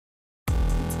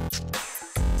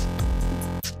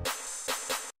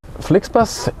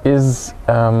FLIXBUS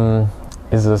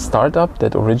is a startup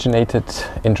that originated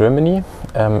in Germany.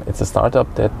 It's a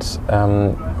startup that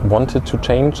wanted to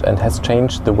change and has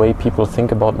changed the way people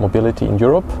think about mobility in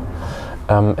Europe.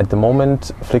 At the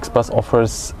moment, FLIXBUS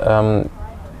offers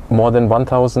more than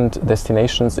 1,000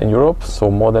 destinations in Europe,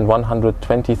 so more than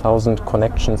 120,000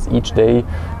 connections each day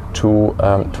to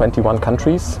 21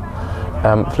 countries.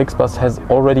 FLIXBUS has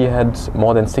already had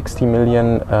more than 60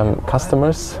 million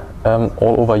customers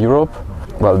all over Europe.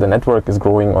 Well, the network is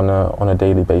growing on a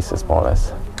daily basis, more or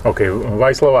less. Okay,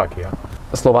 why Slovakia?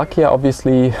 Slovakia,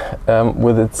 obviously,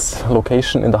 with its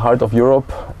location in the heart of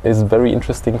Europe, is very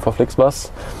interesting for FLIXBUS.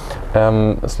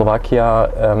 Slovakia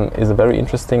is a very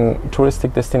interesting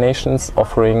touristic destinations,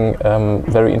 offering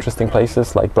very interesting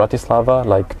places like Bratislava,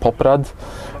 like Poprad.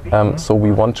 So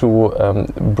we want to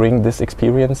bring this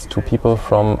experience to people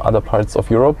from other parts of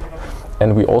Europe.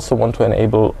 And we also want to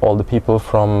enable all the people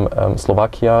from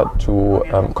Slovakia to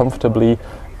comfortably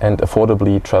and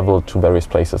affordably travel to various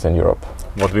places in Europe.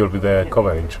 What will be the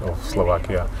coverage of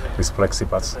Slovakia with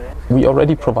FLIXBUS? We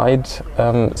already provide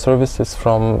services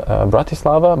from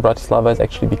Bratislava. Bratislava has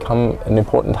actually become an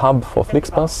important hub for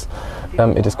FLIXBUS.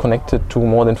 It is connected to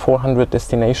more than 400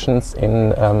 destinations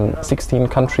in 16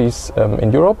 countries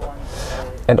in Europe.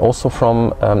 And also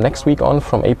from next week on,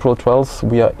 from April 12th,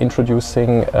 we are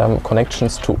introducing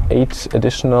connections to 8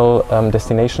 additional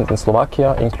destinations in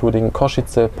Slovakia, including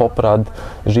Košice, Poprad,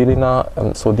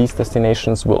 Žilina. So these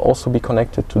destinations will also be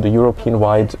connected to the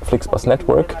European-wide FLIXBUS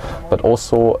network, but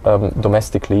also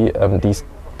domestically, these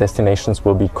destinations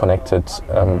will be connected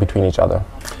between each other.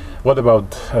 What about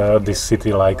this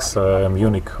city like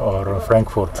Munich or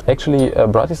Frankfurt? Actually,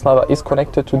 Bratislava is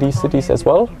connected to these cities as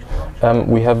well.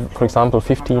 We have, for example,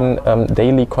 15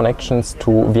 daily connections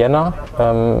to Vienna.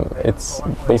 It's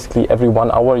basically every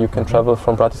 1 hour you can travel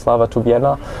from Bratislava to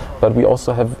Vienna. But we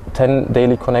also have 10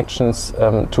 daily connections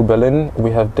to Berlin.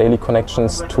 We have daily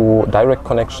connections to direct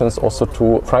connections also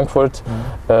to Frankfurt,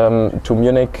 to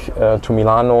Munich, to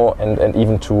Milano, and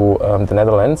even to the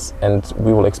Netherlands. And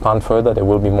we will expand further. There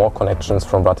will be more connections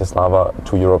from Bratislava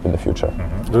to Europe in the future.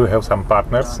 Do you have some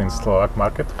partners in Slovak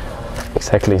market?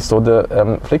 Exactly. So the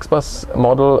FLIXBUS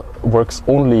model works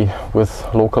only with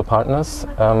local partners.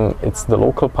 It's the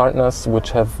local partners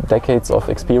which have decades of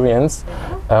experience,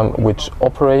 which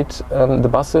operate the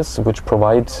buses, which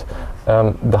provide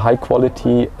the high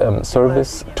quality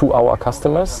service to our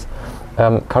customers.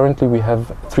 Currently we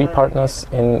have 3 partners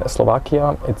in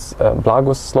Slovakia. It's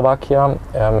Blagus Slovakia,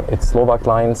 it's Slovak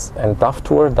Lines and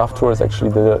DAF-Tour. DAF-Tour is actually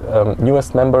the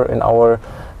newest member in our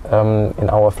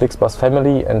FLIXBUS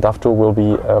family, and DAF-Tour will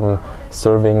be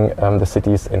serving the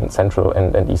cities in central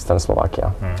and eastern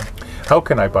Slovakia. How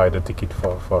can I buy the ticket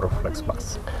for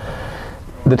FLIXBUS?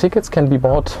 The tickets can be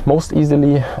bought most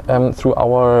easily through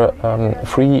our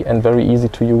free and very easy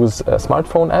to use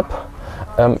smartphone app.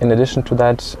 In addition to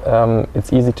that,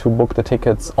 it's easy to book the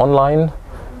tickets online.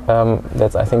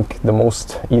 That's, I think, the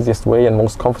most easiest way and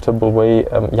most comfortable way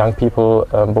young people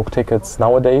book tickets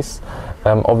nowadays.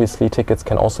 Obviously, tickets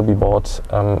can also be bought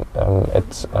at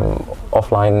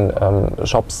offline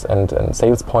shops and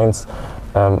sales points.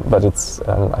 But it's,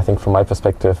 I think, from my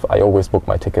perspective, I always book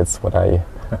my tickets when I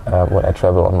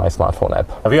travel on my smartphone app.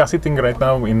 We are sitting right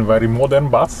now in very modern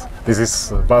bus. This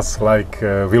is a bus like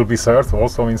will be served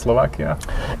also in Slovakia?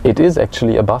 It is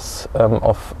actually a bus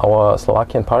of our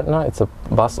Slovakian partner. It's a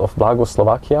bus of Blagus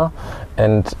Slovakia,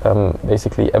 and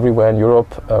basically everywhere in Europe,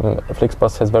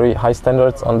 FLIXBUS has very high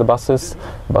standards on the buses.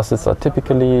 Buses are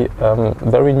typically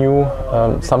very new,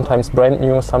 sometimes brand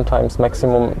new, sometimes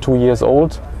maximum 2 years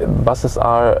old. Buses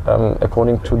are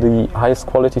according to the highest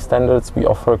quality standards. We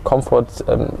offer comfort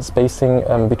spacing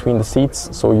between the seats,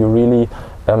 so you really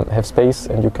have space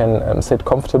and you can sit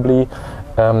comfortably.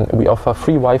 We offer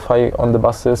free Wi-Fi on the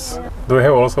buses. Do you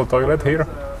have also a toilet here?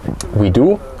 We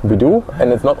do,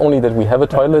 and it's not only that we have a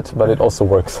toilet, but it also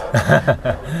works.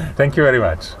 Thank you very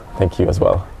much. Thank you as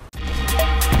well.